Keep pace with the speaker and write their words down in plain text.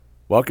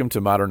Welcome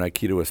to Modern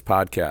Aikidoist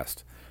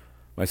Podcast.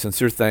 My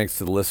sincere thanks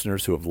to the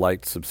listeners who have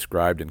liked,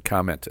 subscribed, and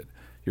commented.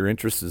 Your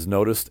interest is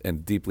noticed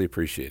and deeply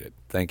appreciated.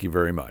 Thank you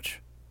very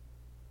much.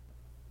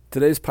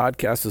 Today's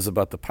podcast is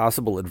about the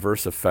possible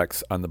adverse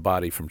effects on the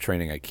body from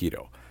training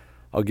Aikido.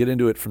 I'll get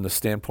into it from the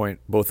standpoint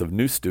both of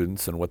new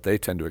students and what they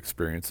tend to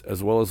experience,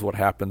 as well as what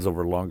happens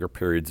over longer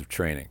periods of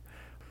training.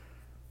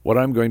 What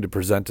I'm going to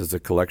present is a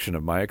collection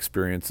of my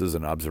experiences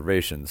and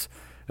observations,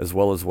 as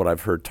well as what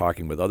I've heard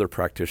talking with other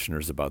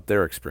practitioners about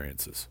their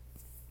experiences.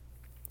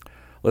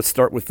 Let's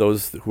start with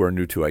those who are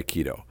new to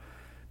Aikido.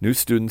 New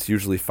students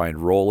usually find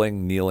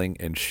rolling, kneeling,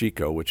 and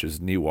shiko, which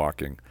is knee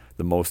walking,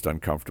 the most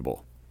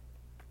uncomfortable.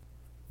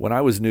 When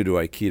I was new to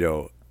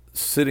Aikido,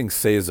 sitting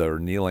seiza or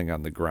kneeling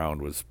on the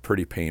ground was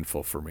pretty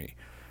painful for me.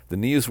 The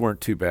knees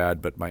weren't too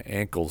bad, but my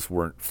ankles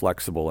weren't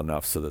flexible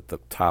enough so that the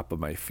top of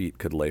my feet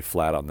could lay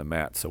flat on the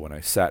mat. So when I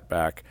sat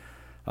back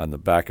on the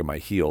back of my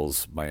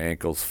heels, my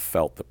ankles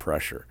felt the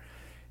pressure.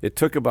 It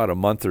took about a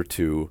month or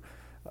two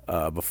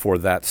before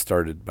that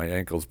started. My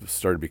ankles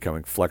started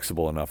becoming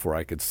flexible enough where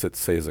I could sit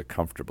seiza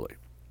comfortably.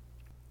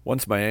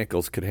 Once my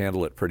ankles could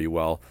handle it pretty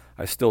well,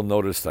 I still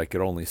noticed I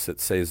could only sit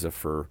seiza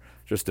for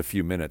just a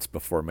few minutes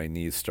before my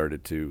knees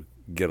started to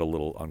get a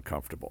little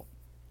uncomfortable.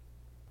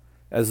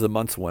 As the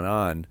months went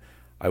on,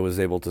 I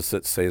was able to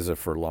sit seiza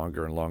for a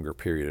longer and longer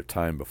period of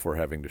time before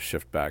having to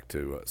shift back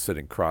to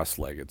sitting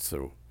cross-legged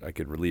so I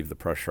could relieve the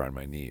pressure on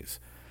my knees.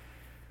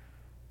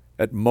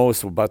 At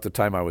most, about the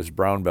time I was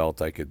brown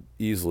belt, I could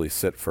easily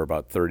sit for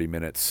about 30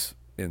 minutes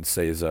in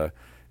seiza,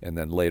 and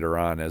then later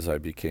on, as I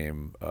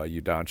became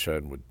Yudansha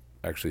and would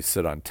actually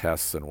sit on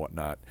tests and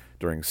whatnot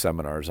during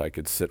seminars, I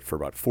could sit for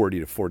about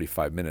 40 to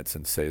 45 minutes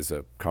in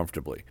seiza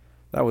comfortably.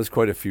 That was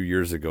quite a few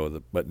years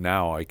ago, but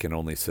now I can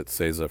only sit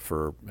seiza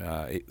for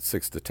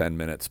 6 to 10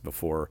 minutes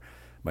before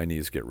my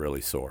knees get really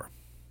sore.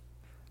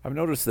 I've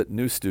noticed that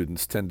new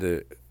students tend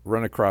to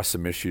run across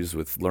some issues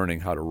with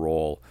learning how to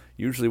roll,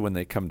 usually when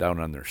they come down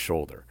on their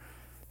shoulder.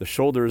 The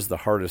shoulder is the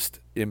hardest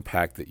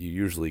impact that you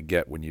usually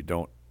get when you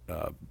don't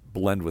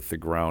blend with the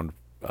ground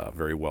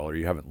very well, or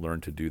you haven't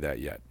learned to do that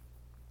yet.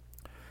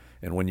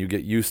 And when you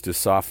get used to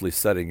softly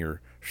setting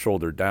your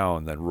shoulder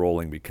down, then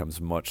rolling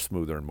becomes much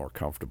smoother and more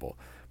comfortable.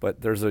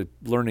 But there's a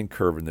learning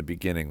curve in the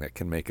beginning that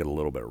can make it a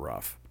little bit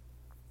rough.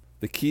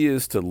 The key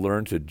is to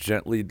learn to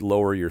gently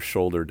lower your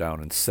shoulder down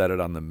and set it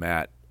on the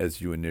mat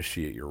as you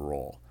initiate your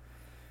roll.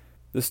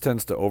 This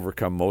tends to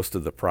overcome most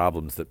of the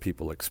problems that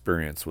people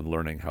experience when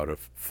learning how to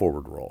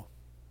forward roll.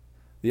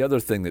 The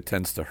other thing that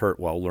tends to hurt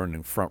while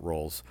learning front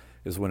rolls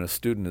is when a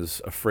student is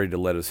afraid to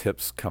let his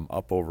hips come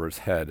up over his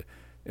head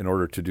in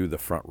order to do the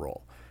front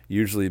roll.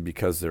 Usually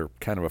because they're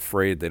kind of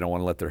afraid, they don't want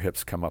to let their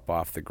hips come up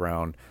off the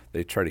ground.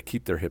 They try to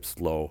keep their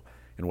hips low,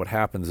 and what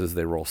happens is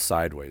they roll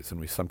sideways, and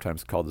we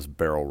sometimes call this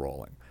barrel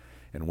rolling.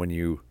 And when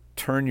you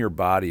turn your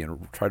body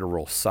and try to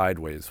roll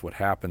sideways, what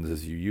happens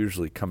is you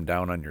usually come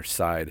down on your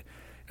side,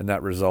 and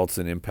that results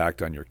in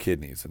impact on your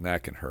kidneys, and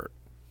that can hurt.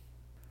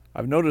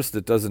 I've noticed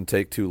it doesn't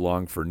take too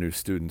long for new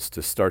students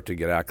to start to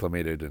get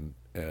acclimated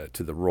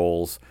to the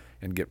rolls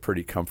and get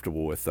pretty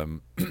comfortable with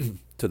them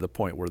to the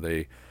point where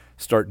they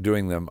start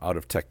doing them out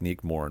of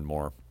technique more and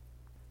more,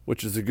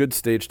 which is a good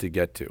stage to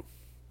get to.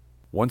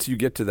 Once you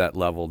get to that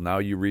level, now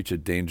you reach a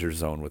danger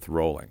zone with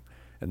rolling,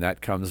 and that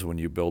comes when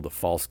you build a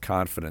false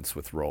confidence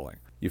with rolling.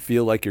 You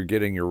feel like you're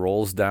getting your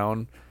rolls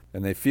down,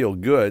 and they feel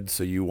good,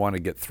 so you want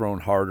to get thrown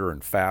harder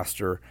and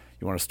faster.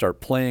 You want to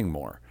start playing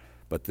more.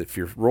 But if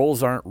your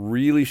rolls aren't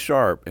really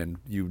sharp and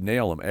you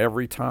nail them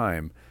every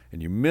time,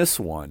 and you miss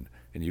one,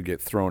 and you get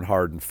thrown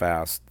hard and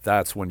fast,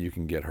 that's when you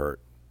can get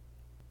hurt.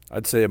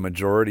 I'd say a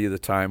majority of the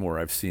time where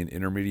I've seen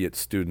intermediate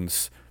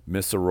students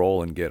miss a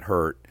roll and get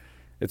hurt,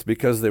 it's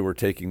because they were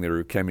taking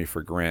their ukemi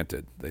for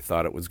granted. They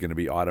thought it was going to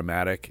be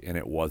automatic, and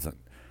it wasn't.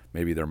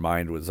 Maybe their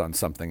mind was on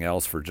something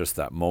else for just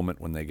that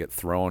moment when they get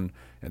thrown,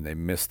 and they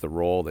miss the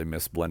roll, they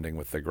miss blending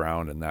with the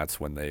ground, and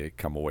that's when they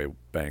come away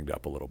banged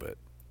up a little bit.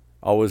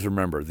 Always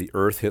remember, the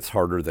earth hits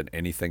harder than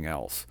anything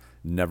else.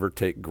 Never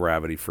take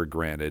gravity for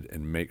granted,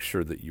 and make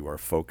sure that you are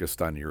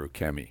focused on your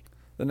ukemi.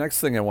 The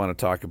next thing I want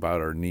to talk about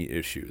are knee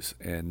issues,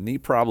 and knee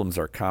problems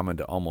are common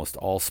to almost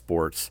all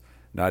sports,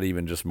 not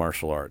even just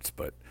martial arts,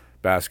 but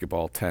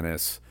basketball,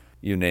 tennis,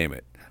 you name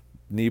it.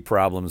 Knee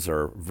problems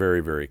are very,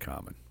 very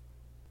common.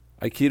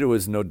 Aikido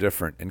is no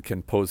different and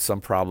can pose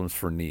some problems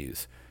for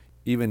knees,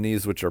 even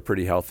knees which are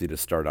pretty healthy to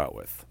start out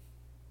with.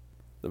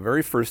 The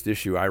very first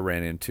issue I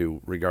ran into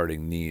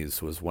regarding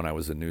knees was when I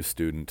was a new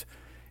student,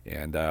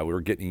 and we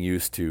were getting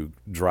used to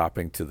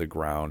dropping to the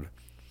ground.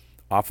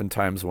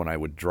 Oftentimes when I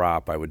would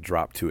drop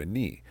to a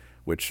knee,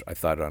 which I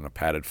thought on a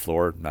padded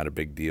floor, not a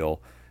big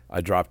deal.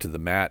 I dropped to the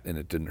mat and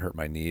it didn't hurt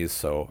my knees,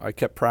 so I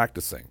kept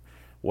practicing.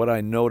 What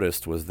I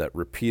noticed was that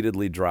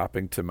repeatedly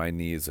dropping to my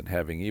knees and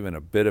having even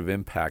a bit of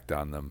impact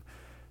on them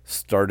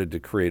started to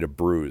create a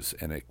bruise,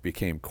 and it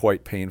became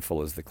quite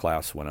painful as the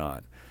class went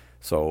on.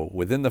 So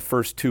within the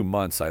first 2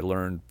 months, I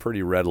learned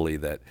pretty readily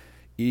that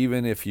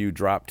even if you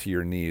drop to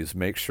your knees,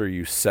 make sure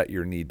you set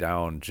your knee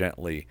down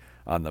gently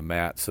on the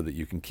mat so that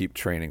you can keep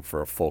training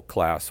for a full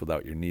class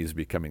without your knees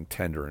becoming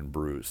tender and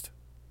bruised.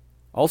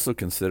 Also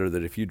consider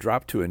that if you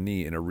drop to a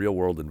knee in a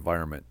real-world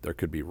environment, there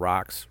could be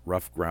rocks,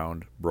 rough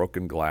ground,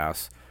 broken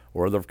glass,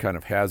 or other kind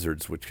of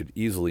hazards which could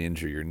easily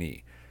injure your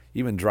knee.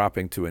 Even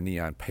dropping to a knee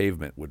on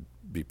pavement would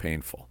be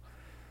painful.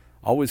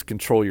 Always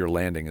control your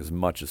landing as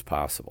much as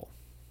possible.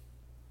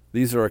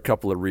 These are a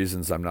couple of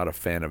reasons I'm not a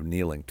fan of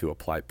kneeling to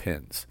apply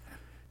pins.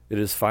 It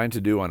is fine to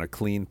do on a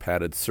clean,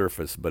 padded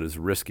surface, but is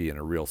risky in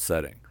a real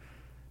setting.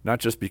 Not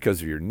just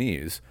because of your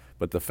knees,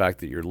 but the fact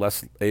that you're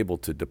less able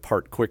to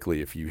depart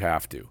quickly if you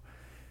have to.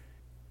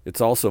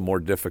 It's also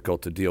more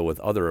difficult to deal with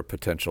other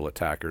potential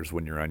attackers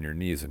when you're on your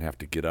knees and have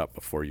to get up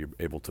before you're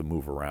able to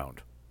move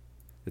around.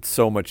 It's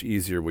so much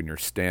easier when you're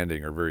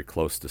standing or very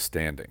close to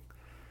standing.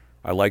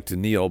 I like to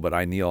kneel, but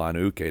I kneel on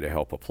uke to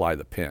help apply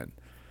the pin.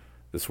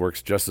 This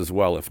works just as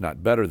well, if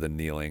not better, than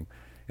kneeling,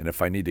 and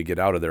if I need to get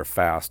out of there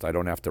fast, I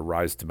don't have to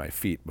rise to my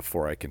feet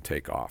before I can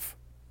take off.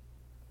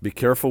 Be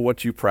careful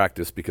what you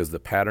practice because the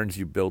patterns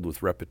you build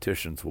with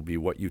repetitions will be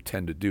what you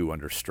tend to do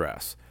under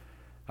stress.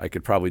 I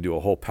could probably do a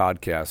whole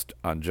podcast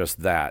on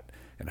just that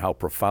and how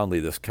profoundly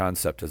this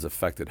concept has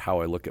affected how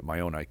I look at my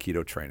own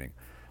Aikido training,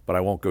 but I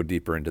won't go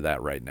deeper into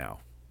that right now.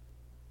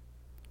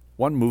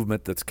 One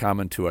movement that's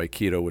common to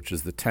Aikido, which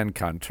is the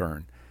Tenkan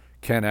turn,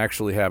 can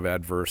actually have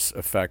adverse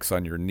effects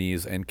on your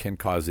knees and can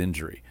cause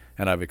injury,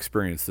 and I've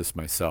experienced this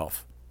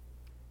myself.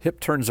 Hip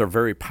turns are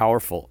very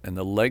powerful, and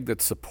the leg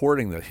that's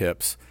supporting the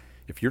hips,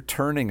 if you're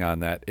turning on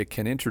that, it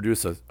can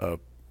introduce a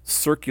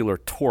circular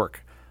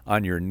torque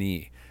on your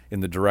knee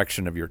in the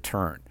direction of your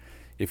turn.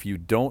 If you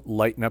don't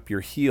lighten up your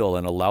heel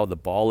and allow the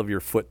ball of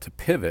your foot to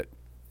pivot,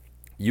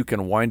 you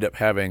can wind up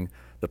having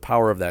the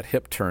power of that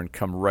hip turn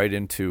come right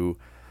into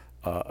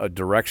a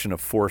direction of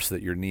force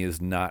that your knee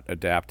is not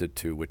adapted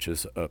to, which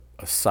is a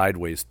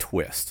sideways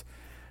twist.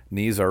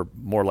 Knees are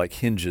more like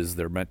hinges.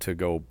 They're meant to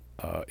go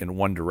in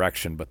one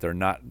direction, but they're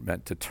not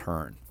meant to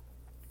turn.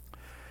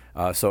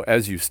 So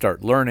as you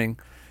start learning,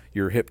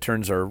 your hip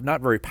turns are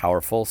not very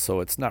powerful, so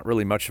it's not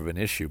really much of an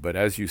issue. But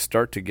as you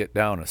start to get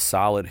down a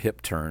solid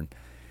hip turn,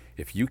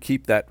 if you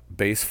keep that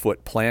base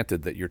foot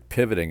planted that you're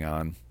pivoting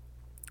on,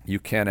 you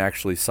can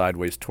actually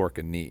sideways torque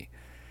a knee.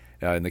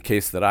 In the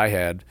case that I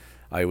had,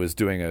 I was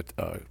doing a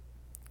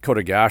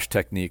Kotegaeshi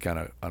technique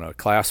on a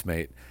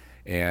classmate,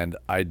 and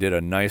I did a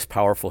nice,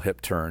 powerful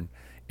hip turn,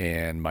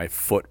 and my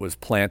foot was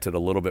planted a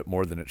little bit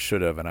more than it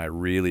should have, and I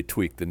really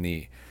tweaked the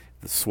knee.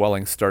 The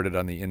swelling started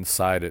on the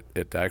inside.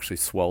 It actually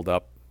swelled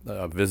up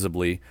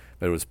visibly,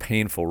 but it was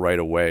painful right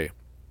away.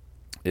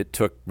 It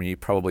took me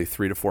probably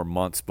 3 to 4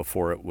 months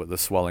before the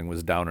swelling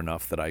was down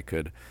enough that I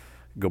could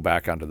go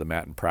back onto the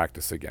mat and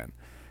practice again.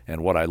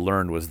 And what I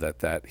learned was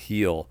that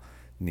heel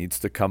needs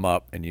to come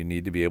up, and you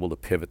need to be able to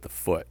pivot the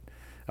foot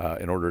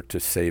in order to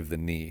save the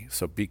knee.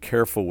 So be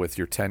careful with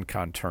your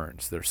Tenkan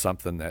turns. There's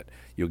something that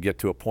you'll get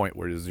to a point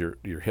where as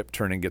your hip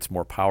turning gets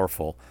more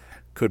powerful,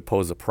 could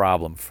pose a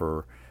problem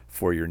for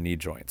your knee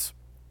joints.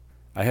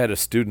 I had a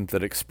student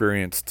that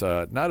experienced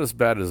not as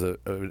bad as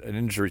an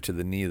injury to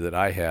the knee that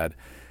I had.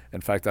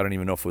 In fact, I don't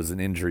even know if it was an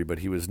injury, but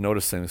he was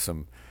noticing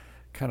some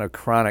kind of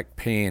chronic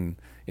pain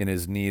in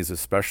his knees,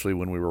 especially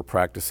when we were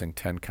practicing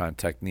Tenkan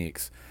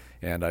techniques.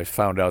 And I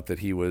found out that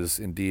he was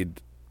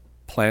indeed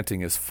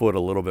planting his foot a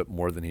little bit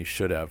more than he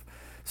should have.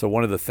 So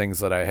one of the things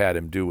that I had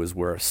him do was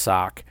wear a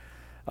sock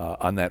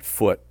on that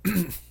foot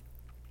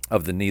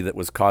of the knee that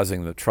was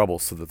causing the trouble,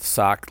 so that the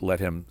sock let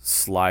him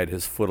slide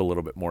his foot a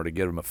little bit more to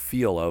give him a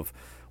feel of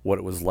what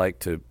it was like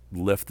to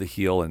lift the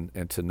heel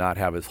and to not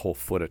have his whole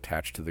foot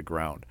attached to the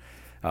ground.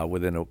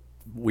 Within a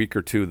week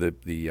or two,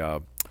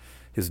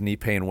 his knee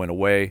pain went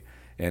away,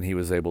 and he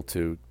was able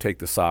to take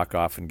the sock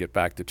off and get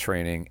back to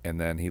training. And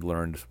then he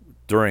learned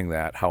during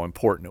that how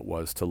important it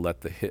was to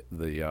let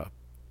the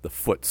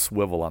foot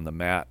swivel on the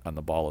mat on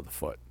the ball of the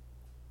foot.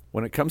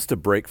 When it comes to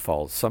break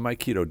falls, some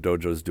Aikido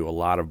dojos do a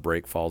lot of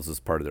break falls as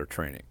part of their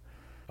training.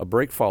 A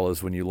break fall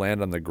is when you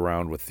land on the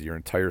ground with your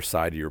entire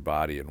side of your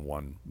body in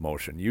one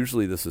motion.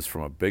 Usually this is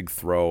from a big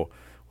throw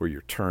where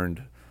you're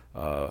turned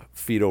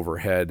feet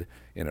overhead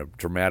in a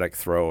dramatic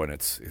throw, and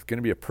it's going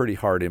to be a pretty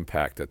hard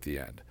impact at the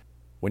end.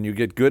 When you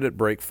get good at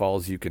break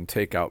falls, you can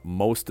take out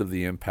most of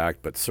the impact,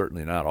 but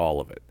certainly not all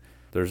of it.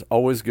 There's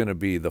always going to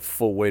be the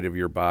full weight of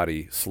your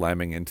body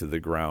slamming into the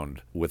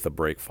ground with a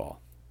break fall.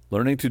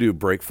 Learning to do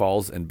break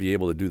falls and be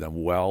able to do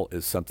them well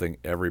is something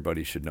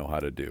everybody should know how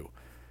to do.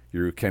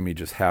 Your ukemi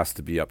just has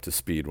to be up to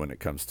speed when it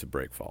comes to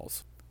break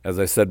falls. As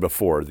I said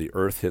before, the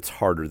earth hits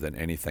harder than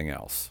anything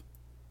else.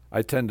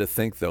 I tend to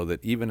think, though,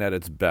 that even at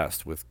its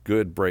best with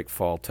good break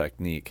fall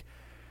technique,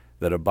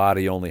 that a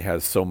body only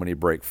has so many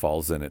break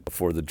falls in it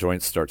before the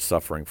joints start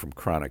suffering from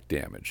chronic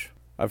damage.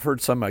 I've heard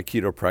some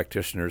Aikido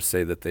practitioners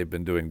say that they've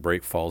been doing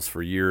break falls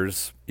for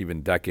years,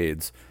 even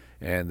decades,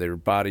 and their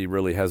body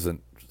really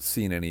hasn't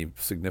seen any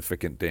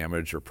significant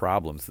damage or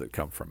problems that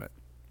come from it.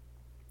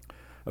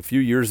 A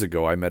few years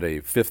ago, I met a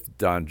fifth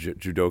dan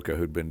judoka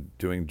who'd been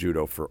doing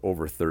judo for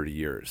over 30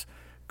 years.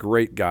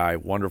 Great guy,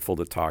 wonderful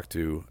to talk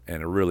to,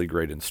 and a really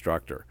great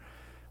instructor.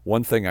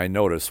 One thing I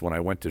noticed when I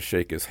went to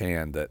shake his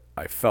hand, that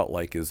I felt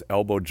like his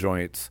elbow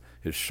joints,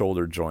 his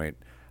shoulder joint,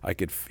 I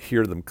could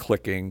hear them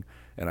clicking,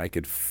 and I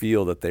could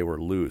feel that they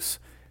were loose.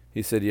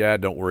 He said, "Yeah,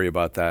 don't worry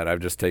about that. I've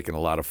just taken a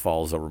lot of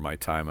falls over my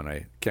time, and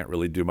I can't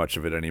really do much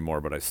of it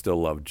anymore, but I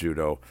still love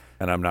judo,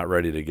 and I'm not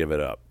ready to give it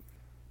up."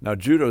 Now,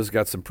 judo's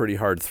got some pretty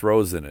hard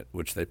throws in it,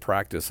 which they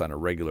practice on a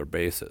regular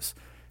basis,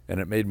 and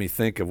it made me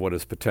think of what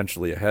is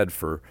potentially ahead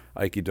for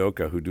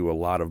aikidoka who do a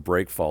lot of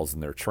break falls in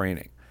their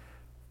training.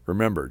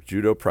 Remember,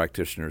 judo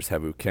practitioners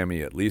have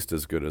ukemi at least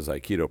as good as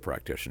aikido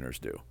practitioners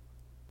do.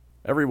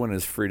 Everyone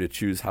is free to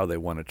choose how they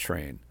want to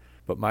train,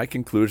 but my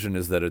conclusion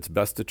is that it's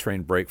best to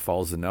train break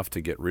falls enough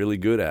to get really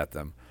good at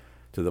them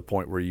to the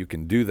point where you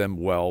can do them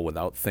well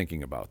without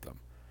thinking about them.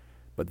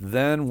 But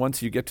then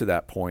once you get to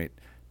that point,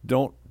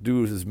 don't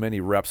do as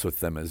many reps with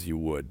them as you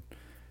would.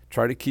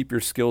 Try to keep your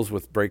skills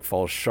with break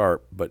falls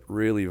sharp, but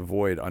really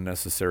avoid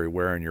unnecessary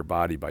wear on your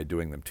body by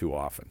doing them too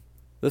often.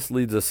 This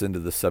leads us into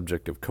the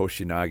subject of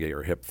koshinage,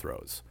 or hip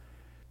throws.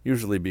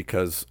 Usually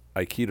because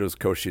Aikido's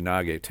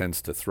koshinage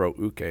tends to throw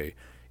uke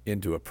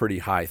into a pretty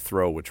high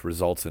throw, which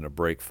results in a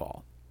break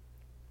fall.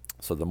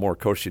 So the more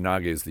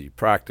koshinages that you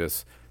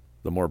practice,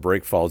 the more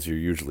break falls you're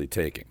usually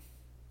taking.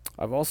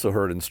 I've also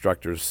heard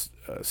instructors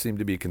seem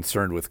to be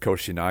concerned with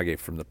koshinage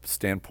from the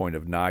standpoint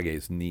of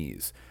nage's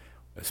knees,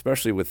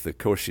 especially with the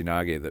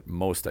koshinage that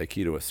most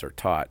Aikidoists are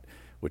taught,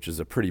 which is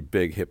a pretty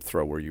big hip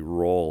throw where you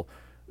roll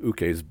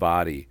uke's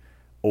body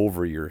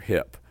over your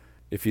hip.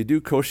 If you do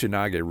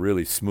koshinage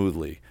really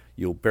smoothly,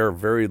 you'll bear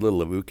very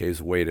little of uke's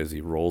weight as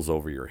he rolls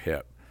over your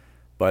hip.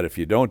 But if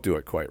you don't do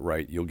it quite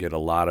right, you'll get a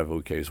lot of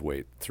uke's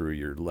weight through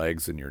your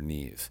legs and your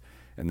knees,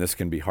 and this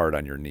can be hard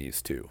on your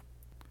knees too.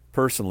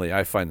 Personally,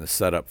 I find the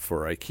setup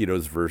for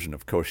Aikido's version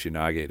of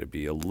koshinage to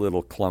be a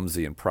little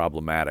clumsy and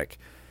problematic.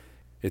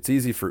 It's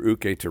easy for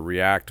uke to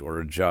react or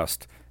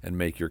adjust and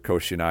make your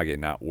koshinage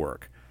not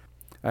work.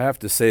 I have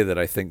to say that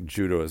I think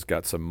judo has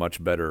got some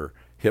much better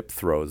hip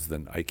throws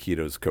than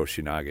Aikido's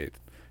koshinage,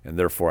 and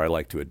therefore I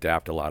like to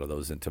adapt a lot of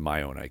those into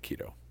my own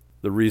Aikido.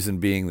 The reason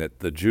being that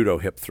the judo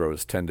hip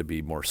throws tend to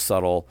be more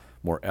subtle,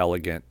 more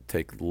elegant,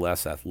 take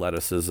less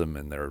athleticism,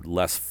 and they're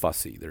less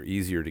fussy. They're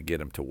easier to get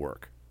them to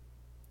work.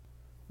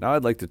 Now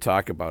I'd like to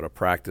talk about a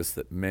practice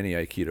that many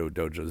Aikido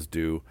dojos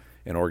do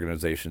and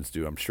organizations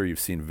do. I'm sure you've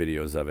seen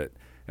videos of it,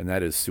 and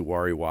that is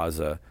Suwari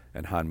Waza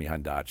and Hanmi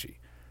Handachi.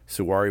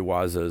 Suwari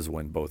Waza is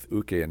when both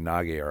uke and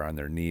nage are on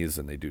their knees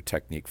and they do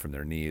technique from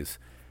their knees.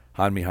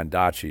 Hanmi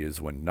Handachi is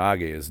when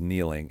nage is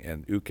kneeling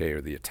and uke, or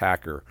the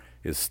attacker,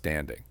 is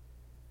standing.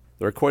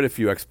 There are quite a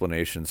few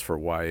explanations for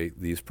why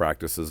these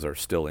practices are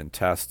still in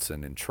tests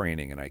and in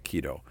training in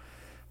Aikido.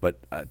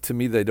 But to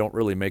me, they don't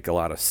really make a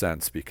lot of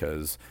sense,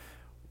 because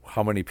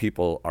how many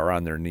people are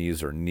on their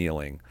knees or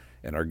kneeling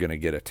and are going to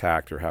get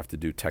attacked or have to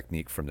do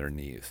technique from their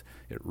knees?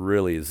 It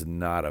really is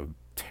not a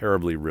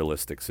terribly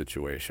realistic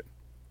situation.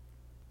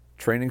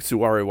 Training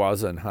Suwari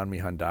Waza and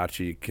Hanmi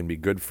Handachi can be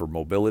good for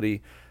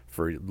mobility,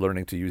 for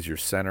learning to use your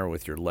center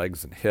with your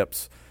legs and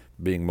hips,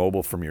 being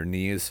mobile from your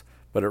knees,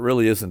 but it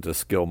really isn't a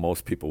skill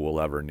most people will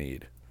ever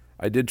need.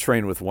 I did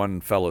train with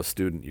one fellow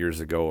student years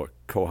ago,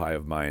 a kohai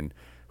of mine,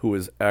 who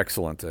was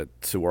excellent at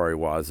Suwari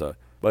Waza,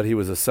 but he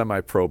was a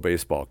semi-pro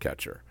baseball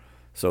catcher.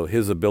 So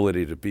his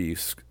ability to be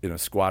in a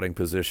squatting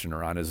position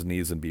or on his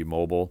knees and be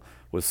mobile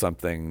was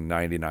something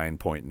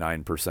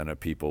 99.9% of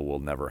people will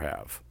never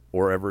have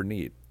or ever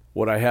need.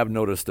 What I have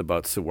noticed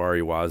about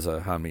Suwari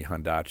Waza, Hanmi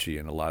Handachi,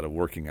 and a lot of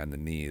working on the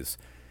knees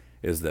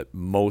is that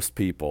most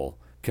people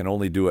can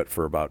only do it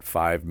for about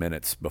 5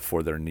 minutes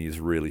before their knees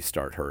really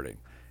start hurting.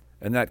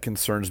 And that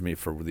concerns me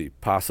for the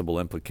possible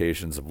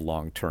implications of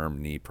long-term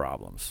knee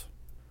problems.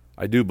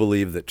 I do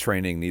believe that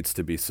training needs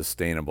to be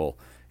sustainable,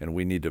 and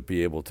we need to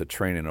be able to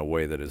train in a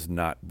way that is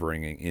not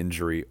bringing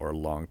injury or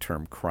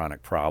long-term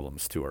chronic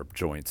problems to our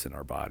joints and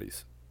our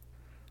bodies.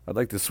 I'd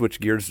like to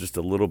switch gears just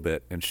a little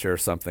bit and share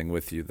something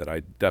with you that I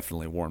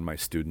definitely warn my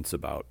students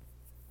about.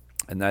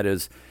 And that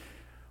is,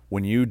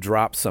 when you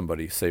drop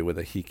somebody, say with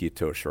a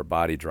hikitoshi or a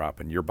body drop,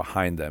 and you're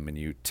behind them and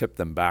you tip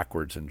them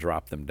backwards and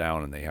drop them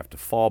down and they have to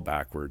fall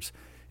backwards,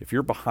 if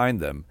you're behind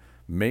them,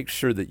 make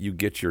sure that you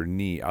get your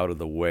knee out of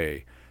the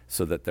way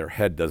so that their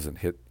head doesn't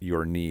hit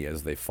your knee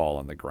as they fall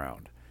on the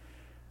ground.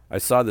 I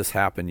saw this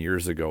happen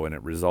years ago, and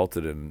it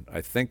resulted in, I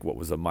think, what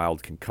was a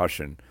mild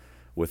concussion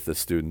with the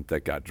student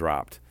that got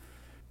dropped.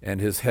 And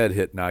his head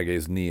hit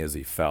Nage's knee as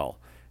he fell,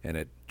 and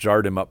it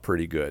jarred him up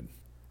pretty good.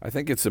 I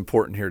think it's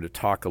important here to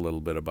talk a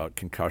little bit about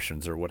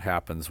concussions, or what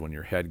happens when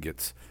your head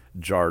gets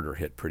jarred or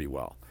hit pretty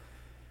well.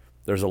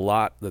 There's a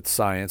lot that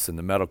science and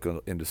the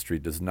medical industry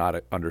does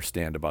not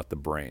understand about the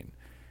brain.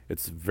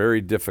 It's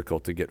very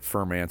difficult to get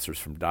firm answers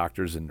from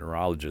doctors and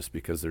neurologists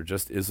because there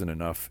just isn't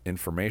enough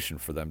information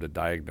for them to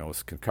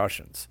diagnose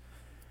concussions.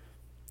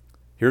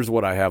 Here's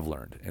what I have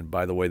learned, and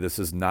by the way, this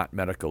is not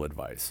medical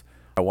advice.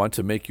 I want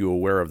to make you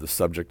aware of the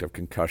subject of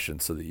concussion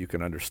so that you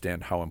can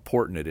understand how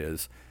important it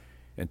is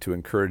and to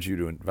encourage you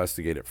to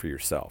investigate it for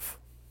yourself.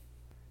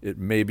 It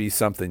may be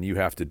something you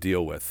have to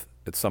deal with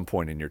at some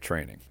point in your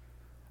training.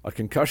 A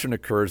concussion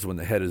occurs when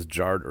the head is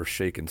jarred or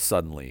shaken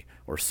suddenly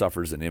or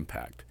suffers an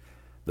impact.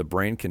 The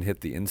brain can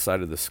hit the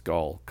inside of the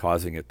skull,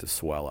 causing it to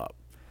swell up.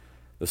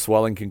 The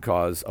swelling can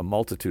cause a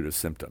multitude of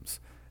symptoms,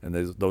 and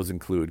those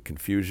include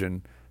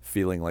confusion,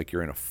 feeling like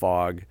you're in a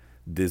fog,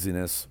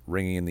 dizziness,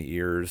 ringing in the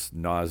ears,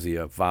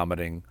 nausea,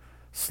 vomiting,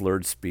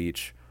 slurred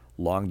speech,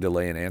 long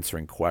delay in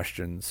answering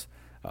questions,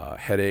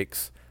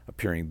 headaches,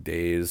 appearing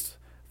dazed,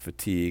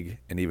 fatigue,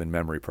 and even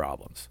memory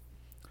problems.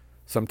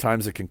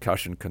 Sometimes a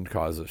concussion can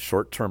cause a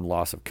short-term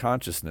loss of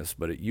consciousness,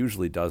 but it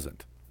usually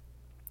doesn't.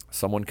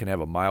 Someone can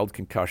have a mild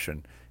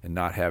concussion and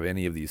not have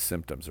any of these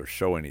symptoms or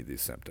show any of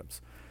these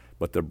symptoms,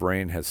 but the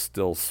brain has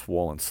still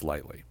swollen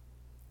slightly.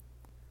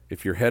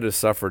 If your head has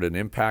suffered an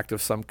impact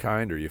of some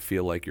kind or you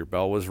feel like your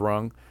bell was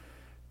rung,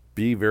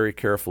 be very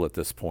careful at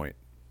this point.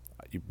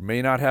 You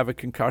may not have a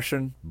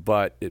concussion,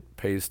 but it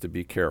pays to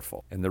be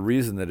careful. And the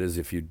reason that is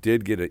if you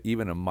did get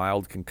even a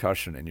mild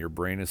concussion and your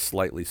brain is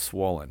slightly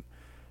swollen,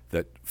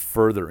 that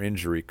further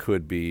injury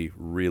could be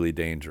really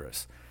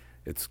dangerous.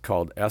 It's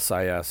called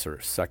SIS,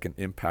 or second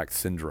impact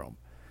syndrome.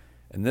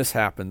 And this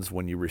happens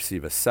when you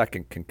receive a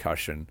second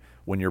concussion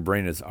when your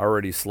brain is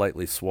already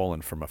slightly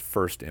swollen from a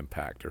first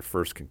impact or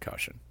first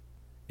concussion.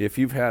 If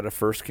you've had a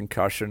first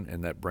concussion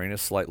and that brain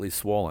is slightly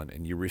swollen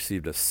and you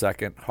received a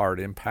second hard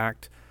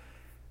impact,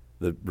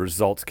 the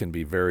results can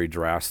be very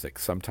drastic,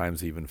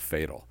 sometimes even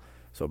fatal.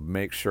 So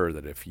make sure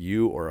that if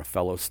you or a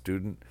fellow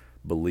student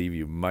believe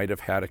you might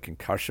have had a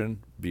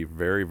concussion, be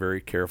very, very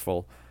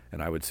careful,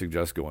 and I would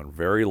suggest going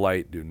very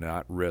light. Do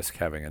not risk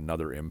having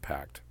another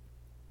impact.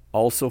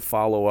 Also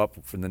follow up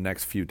in the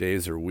next few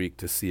days or week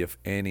to see if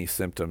any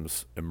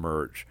symptoms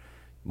emerge.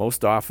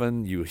 Most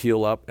often you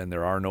heal up and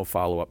there are no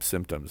follow-up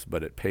symptoms,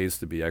 but it pays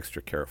to be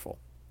extra careful.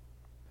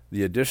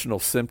 The additional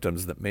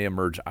symptoms that may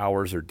emerge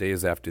hours or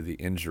days after the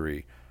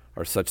injury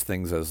are such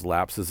things as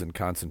lapses in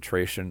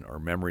concentration or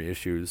memory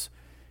issues,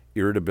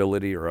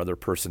 irritability or other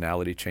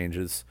personality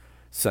changes,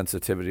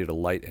 sensitivity to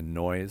light and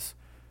noise,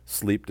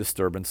 sleep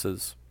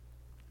disturbances,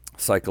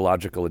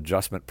 psychological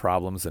adjustment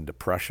problems and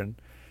depression,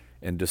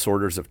 and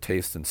disorders of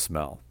taste and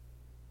smell.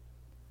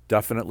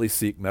 Definitely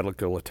seek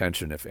medical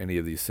attention if any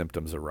of these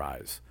symptoms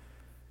arise.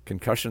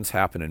 Concussions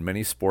happen in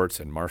many sports,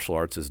 and martial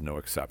arts is no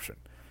exception.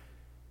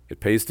 It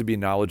pays to be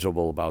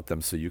knowledgeable about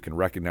them so you can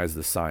recognize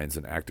the signs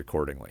and act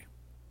accordingly.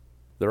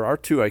 There are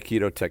 2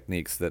 Aikido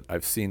techniques that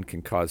I've seen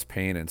can cause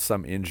pain and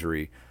some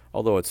injury,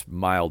 although it's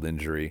mild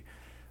injury,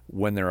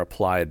 when they're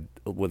applied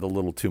with a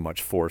little too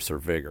much force or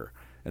vigor,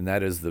 and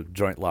that is the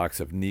joint locks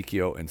of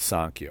Nikyo and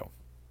Sankyo.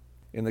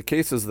 In the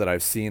cases that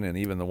I've seen, and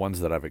even the ones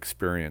that I've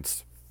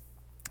experienced,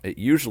 it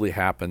usually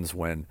happens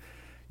when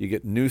you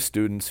get new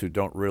students who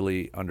don't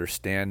really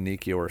understand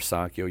Nikyo or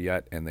Sankyo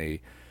yet, and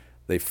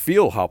they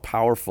feel how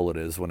powerful it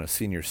is when a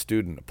senior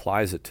student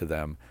applies it to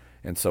them,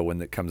 and so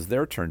when it comes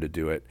their turn to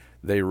do it,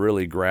 they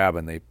really grab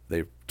and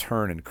they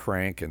turn and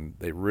crank, and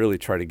they really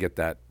try to get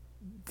that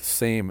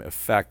same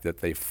effect that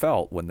they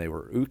felt when they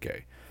were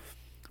uke.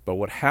 But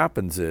what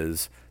happens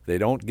is they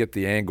don't get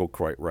the angle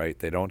quite right.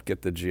 They don't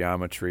get the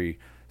geometry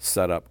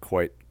set up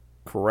quite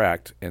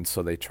correct, and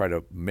so they try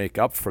to make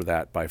up for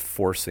that by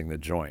forcing the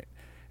joint.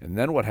 And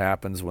then what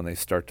happens when they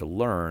start to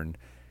learn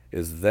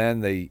is then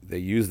they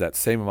use that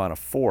same amount of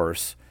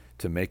force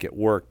to make it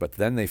work, but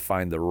then they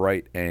find the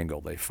right angle.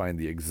 They find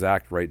the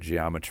exact right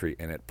geometry,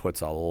 and it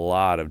puts a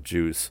lot of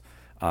juice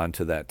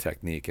onto that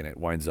technique, and it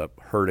winds up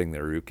hurting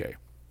their uke.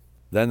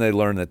 Then they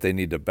learn that they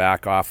need to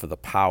back off of the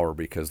power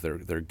because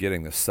they're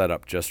getting the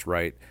setup just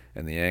right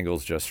and the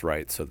angles just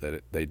right so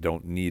that they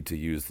don't need to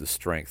use the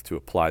strength to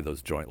apply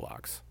those joint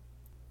locks.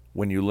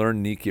 When you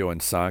learn Nikyo and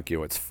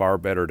Sankyo, it's far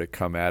better to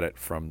come at it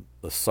from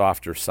the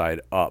softer side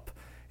up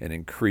and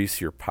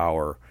increase your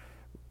power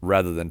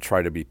rather than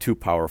try to be too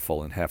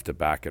powerful and have to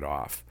back it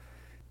off,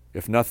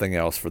 if nothing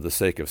else for the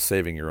sake of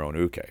saving your own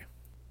uke.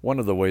 One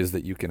of the ways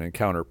that you can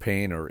encounter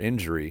pain or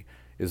injury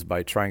is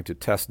by trying to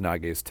test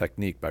Nage's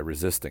technique by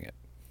resisting it.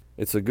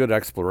 It's a good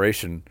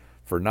exploration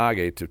for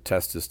Nage to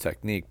test his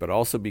technique, but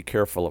also be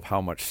careful of how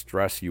much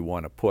stress you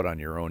want to put on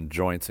your own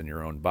joints and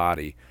your own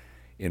body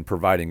in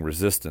providing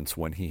resistance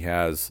when he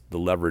has the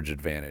leverage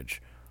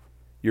advantage.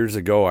 Years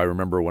ago, I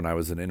remember when I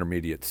was an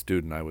intermediate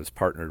student, I was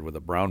partnered with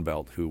a brown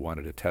belt who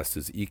wanted to test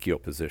his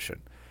Ikkyo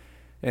position.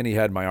 And he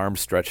had my arm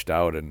stretched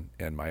out and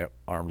my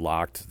arm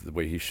locked the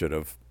way he should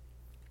have.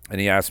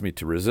 And he asked me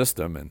to resist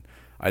him, and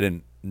I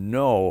didn't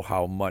know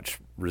how much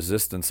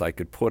resistance I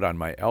could put on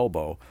my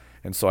elbow.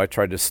 And so I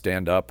tried to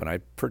stand up, and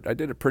I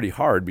did it pretty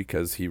hard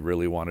because he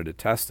really wanted to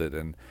test it.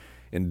 And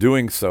in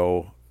doing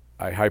so,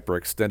 I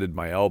hyperextended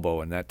my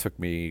elbow, and that took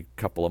me a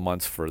couple of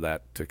months for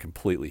that to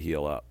completely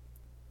heal up.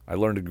 I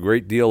learned a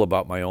great deal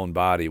about my own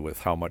body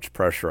with how much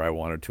pressure I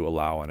wanted to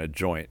allow on a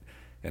joint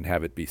and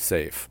have it be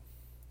safe.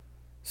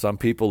 Some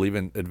people,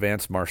 even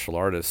advanced martial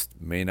artists,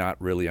 may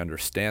not really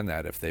understand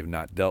that if they've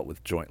not dealt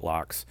with joint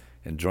locks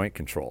and joint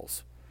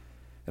controls.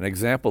 An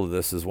example of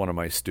this is one of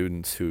my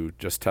students who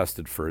just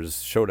tested for his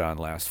Shodan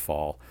last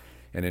fall,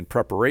 and in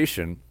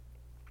preparation,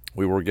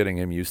 we were getting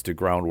him used to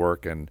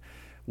groundwork, and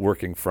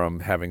working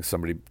from having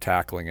somebody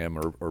tackling him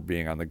or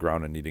being on the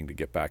ground and needing to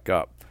get back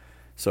up.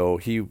 So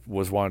he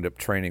wound up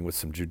training with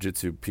some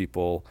jiu-jitsu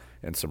people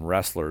and some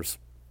wrestlers.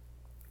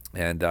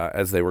 And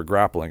as they were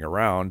grappling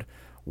around,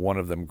 one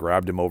of them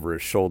grabbed him over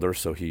his shoulder,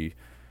 so he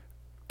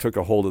took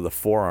a hold of the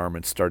forearm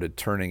and started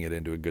turning it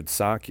into a good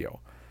Sankyo.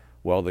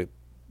 Well, the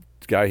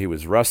guy he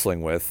was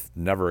wrestling with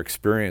never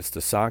experienced a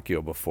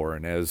Sankyo before,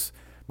 and as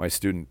my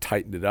student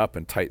tightened it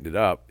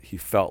up, he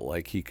felt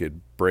like he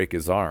could break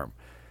his arm.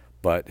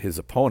 But his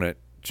opponent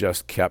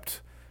just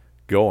kept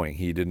going.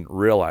 He didn't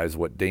realize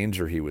what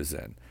danger he was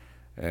in.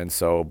 And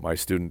so my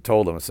student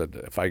told him, I said,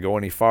 if I go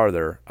any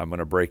farther, I'm going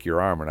to break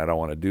your arm, and I don't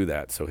want to do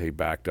that. So he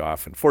backed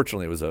off. And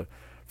fortunately, it was a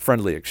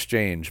friendly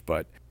exchange,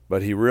 but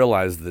he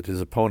realized that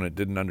his opponent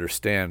didn't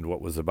understand what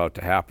was about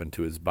to happen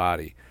to his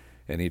body,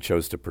 and he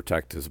chose to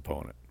protect his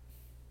opponent.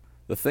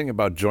 The thing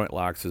about joint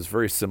locks is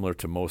very similar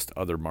to most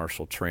other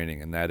martial training,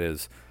 and that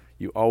is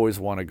you always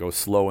want to go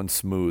slow and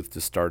smooth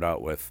to start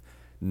out with,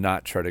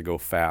 not try to go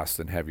fast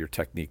and have your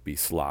technique be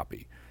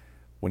sloppy.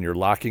 When you're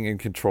locking and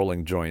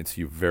controlling joints,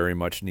 you very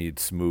much need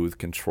smooth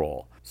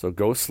control. So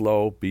go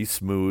slow, be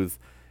smooth,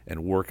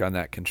 and work on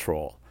that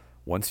control.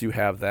 Once you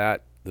have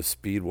that, the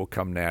speed will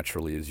come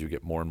naturally as you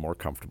get more and more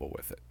comfortable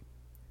with it.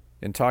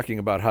 In talking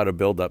about how to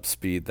build up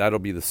speed, that'll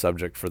be the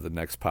subject for the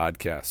next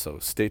podcast, so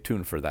stay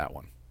tuned for that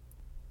one.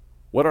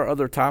 What are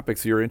other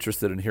topics you're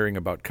interested in hearing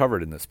about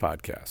covered in this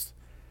podcast?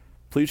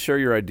 Please share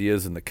your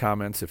ideas in the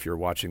comments if you're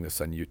watching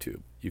this on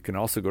YouTube. You can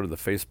also go to the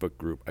Facebook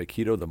group,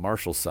 Aikido the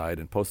Martial Side,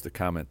 and post a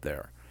comment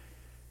there.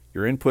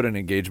 Your input and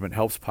engagement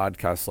helps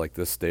podcasts like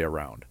this stay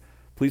around.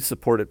 Please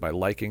support it by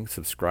liking,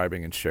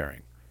 subscribing, and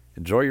sharing.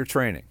 Enjoy your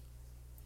training.